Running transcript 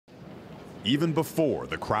Even before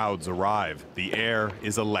the crowds arrive, the air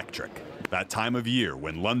is electric. That time of year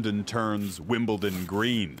when London turns Wimbledon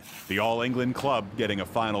green, the All England club getting a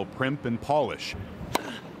final primp and polish.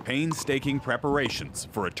 Painstaking preparations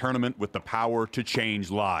for a tournament with the power to change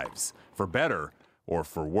lives, for better or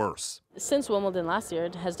for worse. Since Wimbledon last year,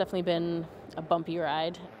 it has definitely been a bumpy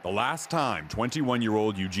ride. The last time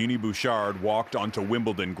 21-year-old Eugenie Bouchard walked onto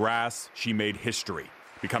Wimbledon grass, she made history,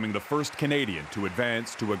 becoming the first Canadian to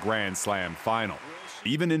advance to a Grand Slam final.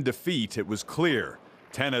 Even in defeat, it was clear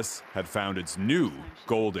tennis had found its new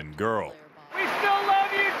golden girl. We still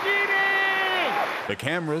love Eugenie! The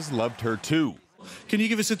cameras loved her too. Can you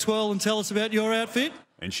give us a twirl and tell us about your outfit?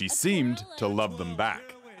 And she seemed to love them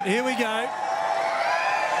back. Here we go.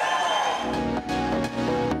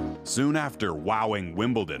 Soon after wowing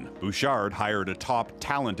Wimbledon, Bouchard hired a top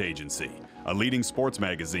talent agency. A leading sports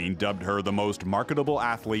magazine dubbed her the most marketable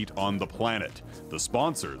athlete on the planet. The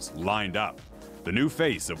sponsors lined up. The new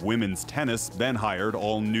face of women's tennis then hired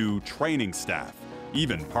all new training staff,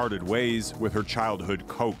 even parted ways with her childhood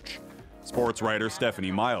coach. Sports writer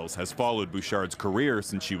Stephanie Miles has followed Bouchard's career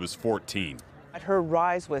since she was 14. Her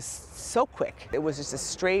rise was so quick. It was just a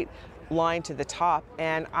straight line to the top,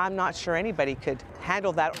 and I'm not sure anybody could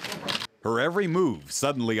handle that. Her every move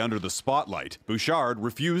suddenly under the spotlight, Bouchard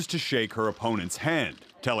refused to shake her opponent's hand,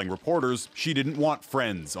 telling reporters she didn't want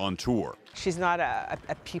friends on tour. She's not a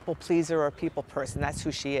people pleaser or a people person. That's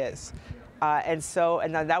who she is. And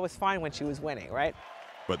that was fine when she was winning, right?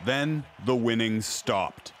 But then the winning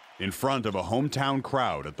stopped. In front of a hometown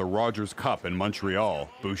crowd at the Rogers Cup in Montreal,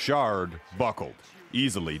 Bouchard buckled,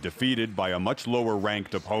 easily defeated by a much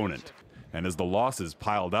lower-ranked opponent. And as the losses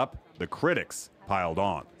piled up, the critics piled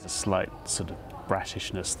on. There's a slight sort of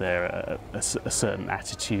brattishness there, a certain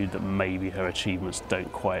attitude that maybe her achievements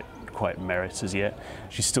don't quite merit as yet.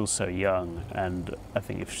 She's still so young, and I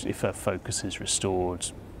think if her focus is restored,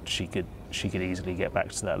 she could easily get back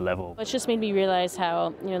to that level. It's just made me realize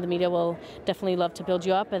how the media will definitely love to build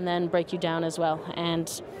you up and then break you down as well.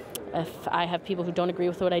 And if I have people who don't agree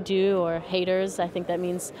with what I do or haters, I think that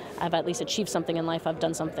means I've at least achieved something in life. I've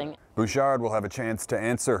done something. Bouchard will have a chance to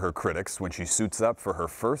answer her critics when she suits up for her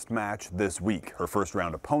first match this week. Her first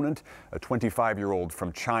round opponent, a 25-year-old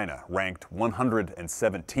from China, ranked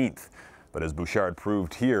 117th. But as Bouchard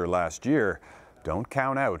proved here last year, don't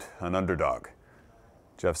count out an underdog.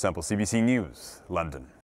 Jeff Semple, CBC News, London.